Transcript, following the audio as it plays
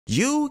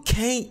You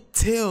can't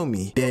tell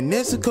me that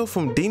Nezuko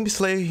from Demon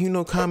Slayer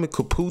Hinokami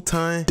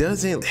Keppuutan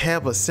doesn't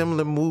have a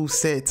similar move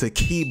set to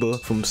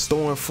Kiba from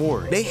Storm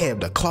 4. They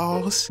have the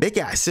claws, they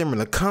got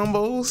similar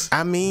combos.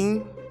 I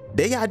mean,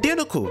 they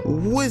identical.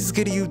 What's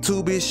good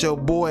YouTube? It's your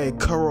boy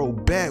Koro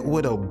back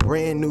with a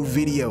brand new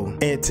video.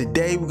 And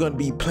today we're gonna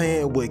be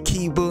playing with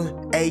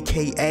Kiba,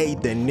 aka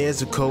the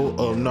Nezuko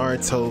of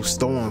Naruto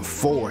Storm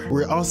 4.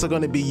 We're also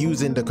gonna be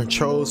using the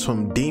controls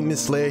from Demon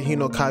Slayer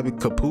Hinokami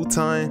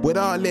Keppuutan. With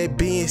all that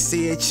being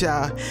said,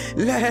 y'all,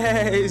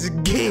 let's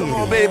get it. Come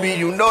on, baby,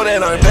 you know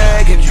that I'm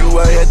bagging you.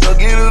 I had to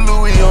get a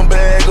Louis on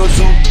bag or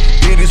two.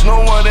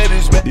 No one that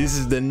is back. This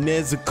is the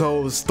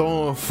Nezuko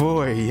Storm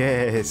 4,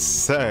 yes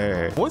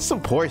sir. What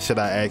support should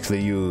I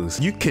actually use?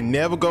 You can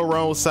never go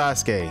wrong with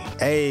Sasuke.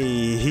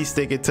 Hey, he's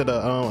sticking to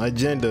the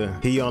agenda.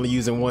 He only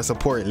using one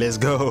support. Let's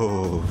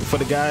go. For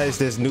the guys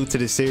that's new to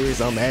the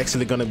series, I'm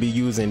actually gonna be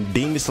using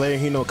Demon Slayer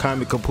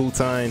Hinokami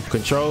Keppuutan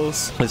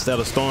controls instead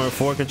of Storm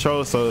 4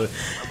 controls. So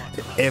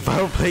if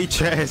I play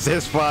trash,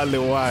 that's probably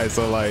why.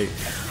 So like,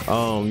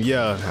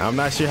 yeah, I'm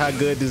not sure how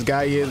good this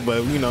guy is,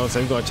 but you know,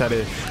 so we're gonna try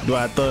to do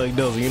our thug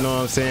does, you know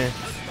what I'm saying?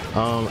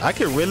 I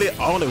can really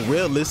only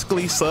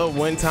realistically sub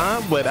one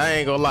time, but I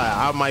ain't gonna lie,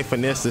 I might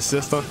finesse the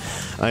system.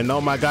 I know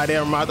my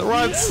goddamn mouth to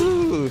run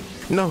too.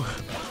 No.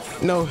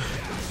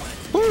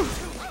 Woo.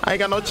 I ain't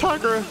got no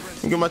chakra.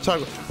 Get my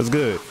chakra. That's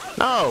good.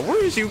 No,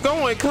 where is you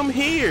going? Come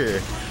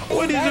here.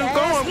 Where is you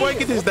going, boy?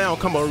 Get this down.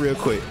 Come on real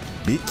quick,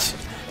 bitch.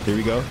 Here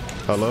we go.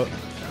 Hold up.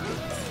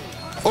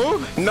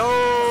 Oh no!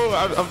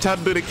 I'm trying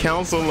to do the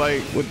council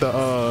like with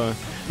the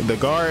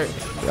guard.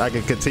 I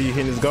can continue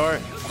hitting his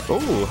guard.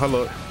 Oh,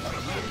 hello.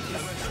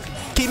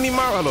 Keep me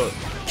Maru. Hello.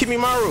 Keep me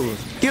Maru.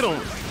 Get him.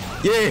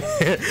 Yeah.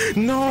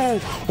 No.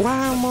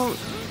 Why am I?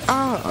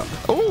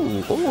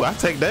 Oh. I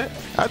take that.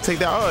 I take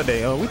that all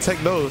day. We take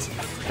those.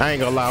 I ain't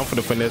gonna lie. I'm for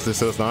the finesse the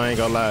system. I ain't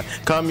gonna lie.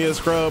 Call me a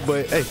scrub,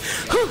 but hey,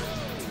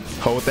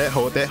 hold that.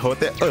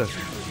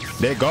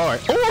 That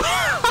guard. Oh,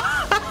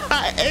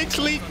 I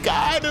actually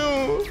got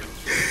him.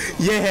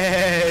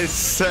 Yes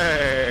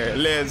sir,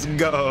 let's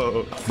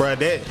go, bro.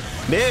 That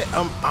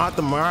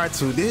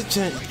Naruto, this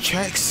just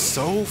tracks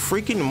so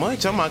freaking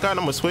much. Oh my god,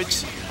 I'm gonna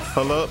switch.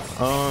 Hold up,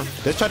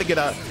 let's try to get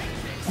out.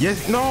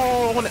 Yes, no,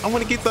 I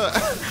want to get the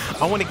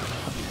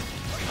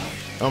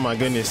oh my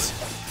goodness,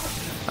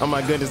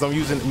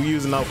 we're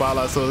using up all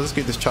our, so let's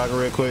get this chakra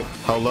real quick.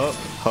 Hold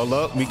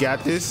up, we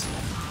got this.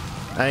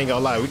 I ain't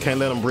gonna lie, we can't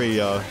let him breathe,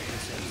 y'all.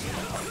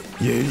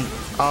 Yeah.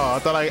 Oh, I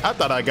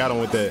thought I got him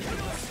with that.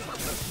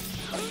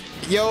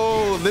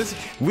 Yo,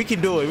 we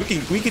can do it.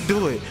 We can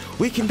do it.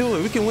 We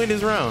can win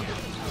this round.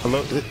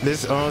 Hello,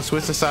 this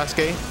switch to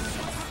Sasuke.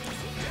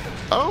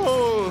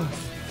 Oh,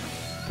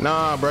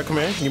 nah, bro, come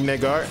here. Give me that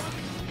guard.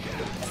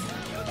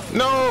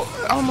 No.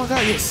 Oh my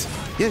god, yes.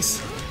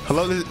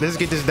 Hello, let's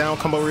get this down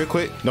combo real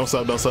quick. Don't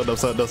sub this. Yes,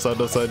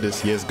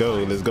 let's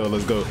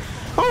go.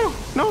 Oh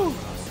no.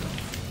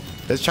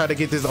 Let's try to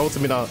get this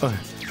ultimate out.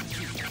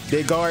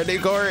 That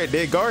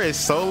guard is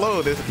so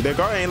low. That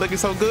guard ain't looking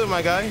so good,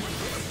 my guy.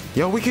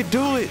 Yo, we can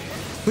do it.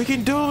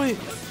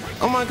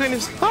 Oh my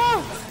goodness.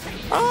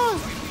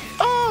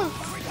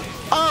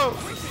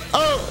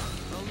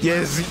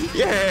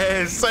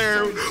 Yes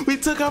sir. We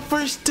took our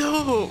first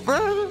dub,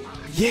 bro.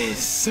 Yes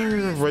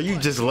sir, bro. You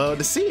just love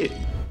to see it.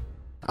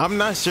 I'm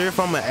not sure if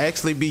I'm gonna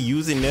actually be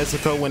using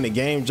Nezuko when the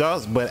game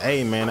drops, but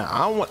hey man,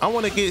 I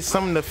want to get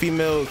some of the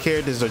female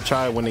characters to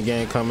try when the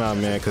game come out,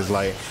 man, cause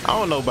like, I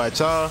don't know about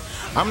y'all,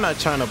 I'm not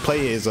trying to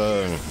play as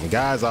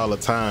guys all the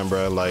time,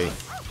 bro. Like,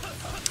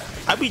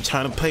 I be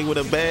trying to play with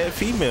a bad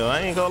female.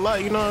 I ain't gonna lie,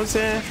 you know what I'm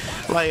saying?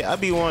 Like, I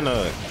be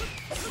wanna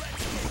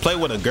play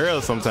with a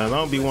girl sometimes. I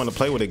don't be wanting to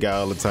play with a guy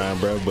all the time,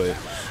 bro. But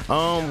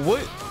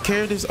what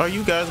characters are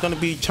you guys gonna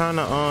be trying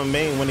to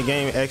main when the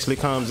game actually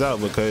comes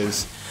out?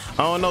 Because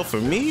I don't know, for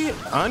me,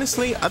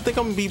 honestly, I think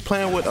I'm gonna be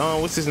playing with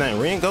what's his name,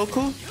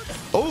 Goku.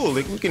 Oh,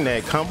 look at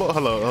that combo.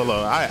 Hello.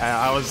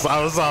 I was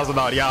saucing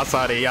out. Y'all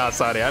saw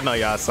that. I know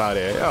y'all saw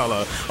that.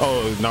 Hello.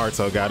 Oh,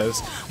 Naruto got us.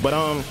 But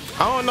I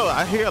don't know.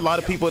 I hear a lot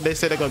of people, they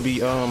say they're gonna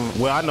be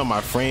well, I know my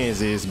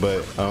friends is,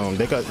 but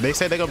they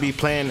say they're gonna be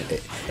playing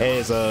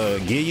as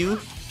giyuu,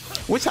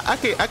 which I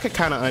could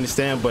kind of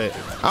understand, but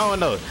I don't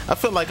know. I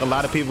feel like a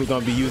lot of people are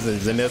gonna be using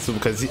Zenitsu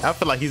because I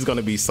feel like he's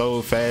gonna be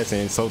so fast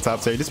and so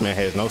top tier. This man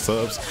has no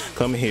subs.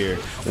 Come here.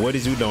 What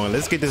is you doing?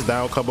 Let's get this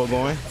down combo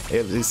going.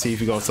 Let's see if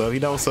he gonna sub. He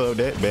don't sub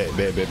that. Bet.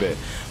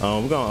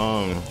 We're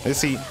gonna let's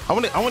see.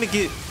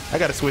 I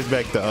gotta switch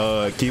back to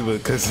Kiba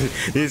because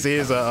this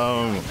is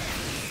a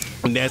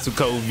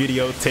Nezuko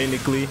video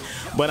technically,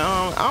 but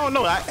I don't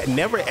know. I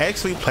never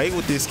actually played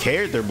with this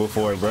character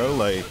before, bro.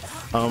 Like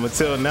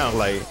until now,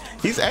 like,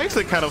 he's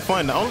actually kind of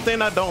fun. The only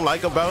thing I don't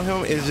like about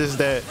him is just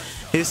that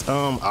his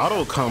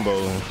auto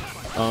combo,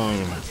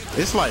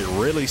 it's like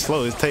really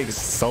slow. It takes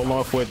so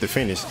long for it to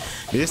finish.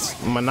 This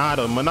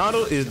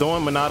Monado is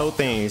doing Monado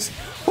things.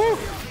 Woo.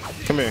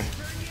 Come here.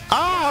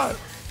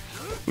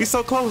 We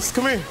so close.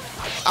 Come here.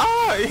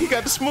 He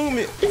got this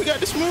movement.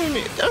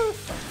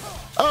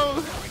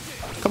 Oh,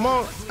 come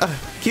on.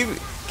 Keep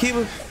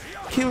it.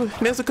 Kiba,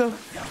 Nezuko.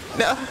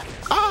 No.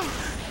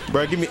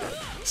 Bro, give me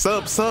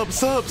subs.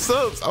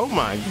 Oh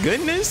my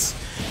goodness.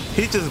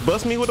 He just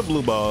bust me with a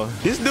blue ball.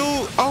 This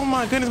dude, oh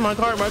my goodness, my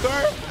guard.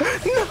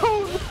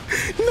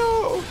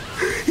 No.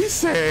 He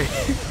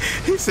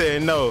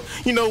said no.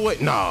 You know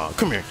what? Nah,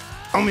 come here.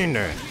 I'm in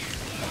here.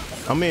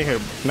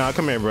 Nah,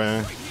 come here,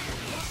 Brian.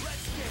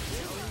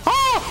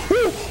 I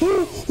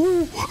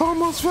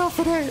almost fell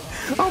for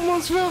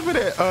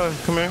that.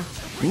 Come here.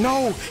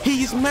 No,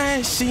 he's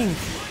mashing.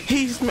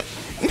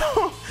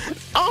 No.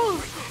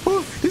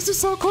 This is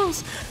so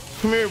close.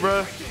 Come here,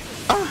 bro.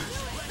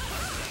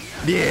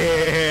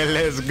 Yeah,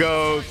 let's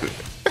go.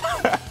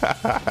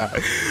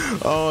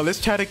 Oh, let's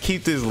try to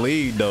keep this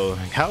lead though.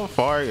 How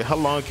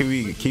long can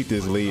we keep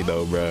this lead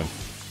though, bro?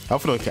 I'm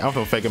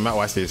gonna fake him out.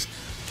 Watch this.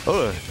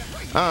 Okay.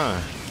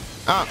 I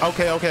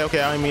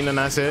didn't mean to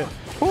not say it.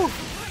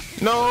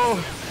 No.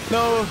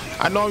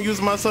 I know I'm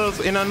using my subs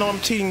and I know I'm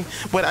cheating,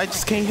 but I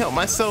just can't help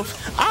myself.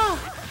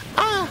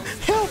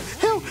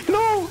 Help,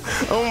 no.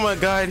 Oh my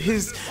God,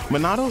 his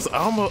Monato's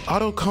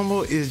auto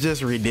combo is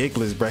just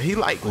ridiculous, bro. He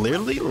like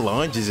literally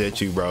lunges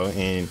at you, bro.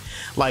 And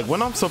like,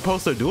 what I'm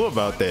supposed to do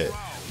about that?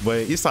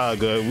 But it's all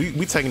good.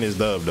 We taking this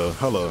dub though.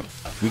 Hello.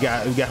 We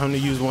got him to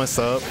use one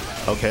sub.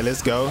 Okay,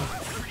 let's go.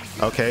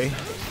 Okay.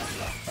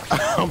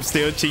 I'm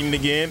still cheating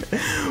again.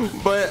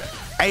 But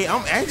hey,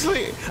 I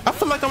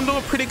feel like I'm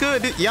doing pretty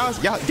good. Y'all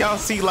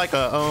see like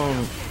a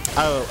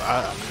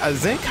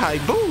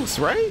Zenkai boost,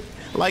 right?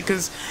 Like,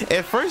 cause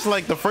at first,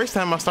 like the first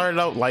time I started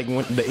out, like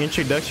when the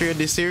introduction of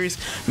this series,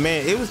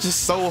 man, it was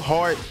just so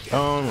hard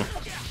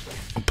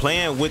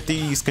playing with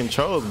these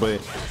controls, but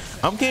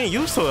I'm getting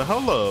used to it.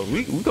 Hold up,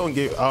 we gonna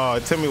get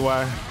tell me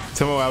why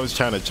I was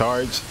trying to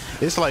charge.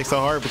 It's like so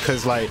hard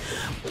because like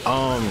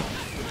I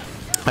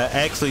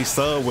actually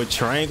sub with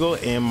triangle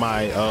and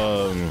my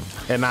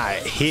and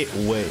I hit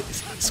with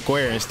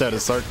square instead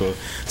of circle,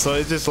 so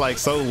it's just like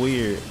so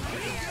weird.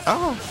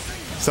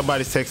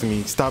 Somebody's texting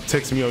me. Stop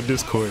texting me on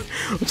Discord.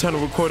 I'm trying to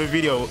record a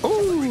video.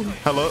 Ooh,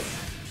 hello.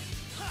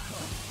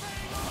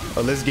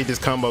 Oh, let's get this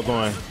combo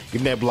going.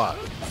 Give me that block.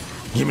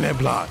 Give me that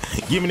block.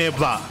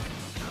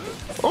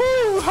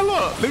 Ooh,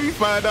 hello. Let me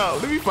find out.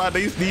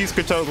 These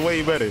controls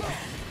way better.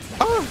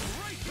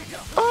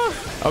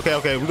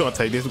 Okay. We're gonna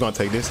take this.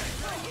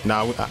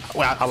 Nah,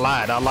 I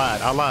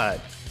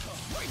lied.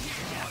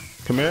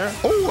 Come here.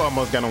 Ooh, I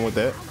almost got him with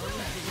that.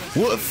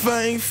 What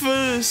Fang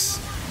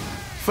first?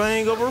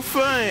 Fang over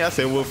Fang. I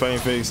said what Fang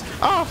face.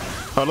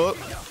 Hold up.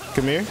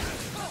 Come here.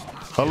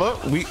 Hold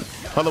up.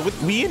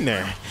 We in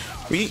there.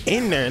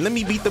 Let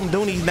me beat them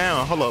doonies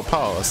down. Hold up.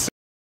 Pause.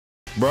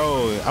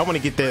 Bro, I want to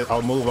get that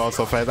move off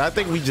so fast. I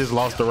think we just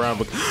lost the round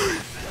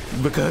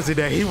because of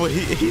that.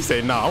 He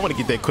said, no, I want to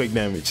get that quick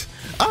damage.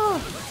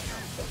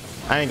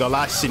 I ain't gonna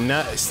lie, shit,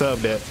 not sub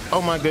that.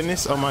 Oh my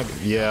goodness.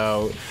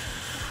 Yo,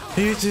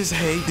 you just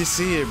hate to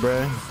see it,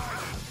 bro.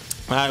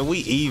 All right, we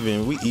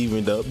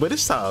evened up, but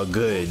it's all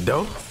good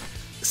though.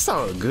 It's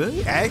all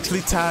good. Actually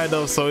tied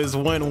though, so it's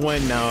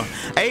 1-1 now.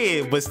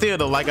 Hey, but still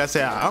though, like I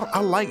said, I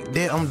like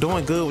that I'm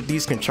doing good with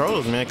these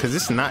controls, man, because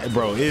it's not,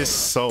 bro, it's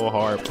so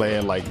hard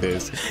playing like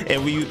this.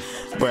 And we're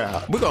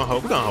gonna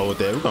hold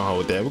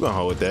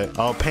that.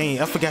 Oh,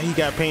 Pain, I forgot he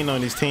got Pain on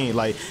his team.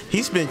 Like,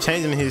 he's been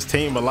changing his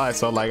team a lot,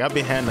 so like I've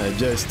been having to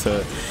adjust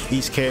to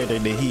each character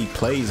that he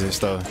plays and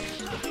stuff.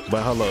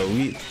 But hello,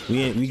 we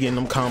getting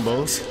them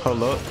combos.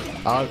 Hold up.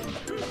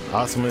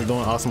 Awesome is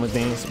doing awesome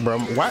things, bro.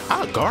 Why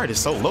our guard is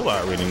so low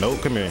already?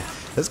 Nope. Come here.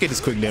 Let's get this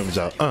quick damage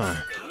out.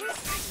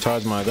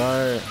 Charge my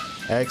guard.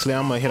 Actually,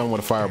 I'm gonna hit him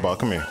with a fireball.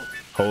 Come here.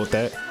 Hold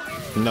that.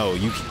 No,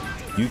 you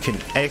can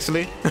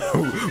actually.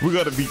 We're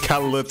gonna be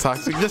kind of a little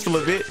toxic, just a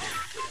little bit.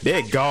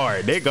 That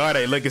guard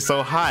ain't looking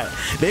so hot.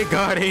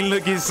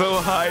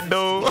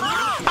 Though.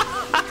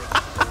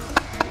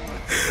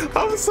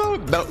 I'm so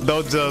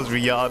don't judge me,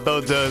 y'all.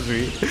 Don't judge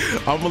me.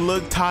 I'm a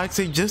little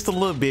toxic, just a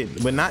little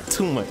bit, but not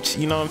too much.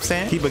 You know what I'm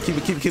saying? Keep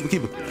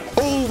it.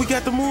 Oh, we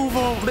got the move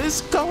on.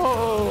 Let's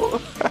go.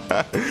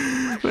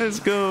 Let's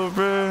go,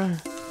 bro.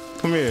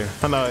 Come here.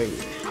 I know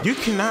you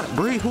cannot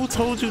breathe. Who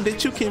told you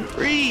that you can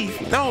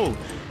breathe? No.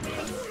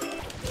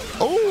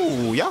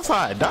 Oh, y'all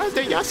saw it.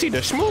 Y'all see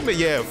the movement?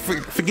 Yeah,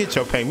 forget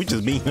your pain. We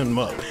just beating him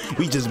up.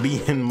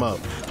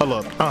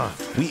 Hold up.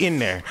 We in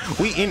there.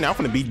 I'm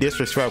gonna be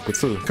disrespectful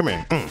too. Come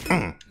here.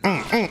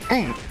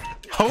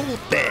 Hold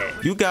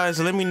that. You guys,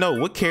 let me know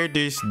what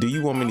characters do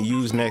you want me to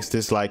use next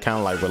that's like kind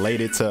of like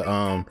related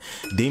to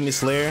Demon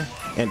Slayer,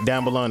 and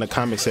down below in the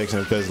comment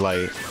section, because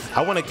like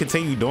I want to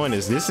continue doing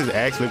this. This is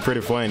actually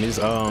pretty fun. It's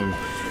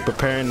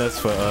preparing us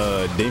for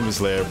Demon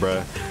Slayer,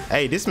 bro.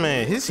 Hey, this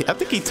man, I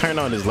think he turned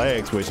on his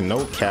lag switch,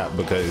 no cap,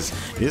 because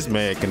this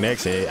man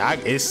connection,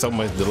 it's so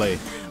much delay.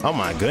 Oh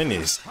my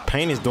goodness,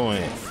 Pain is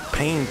doing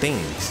Pain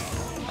things.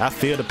 I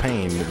feel the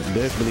pain.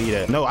 Let's believe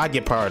that. No, I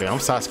get priority. I'm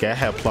Sasuke. I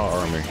have plot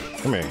armor.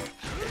 Come here.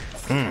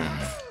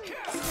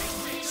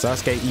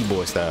 Sasuke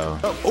E-boy style.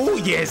 Oh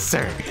yes,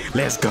 sir.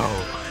 Let's go.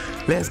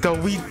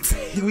 We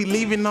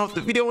leaving off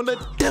the video on the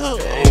dub.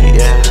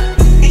 Yeah.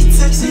 We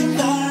touching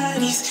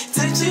bodies,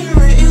 touching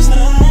where it's not.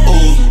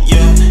 Oh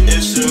yeah,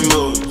 it's a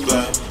move.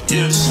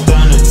 You just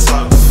done the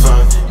top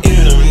fun.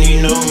 You don't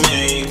need no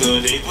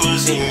makeup. They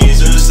pussy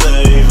needs a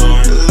slave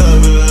on.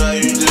 Love it how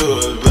you do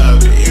it,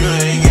 baby. You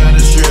ain't got a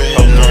straight.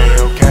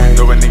 Okay.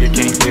 Though a nigga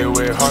can't deal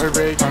with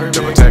heartbreak.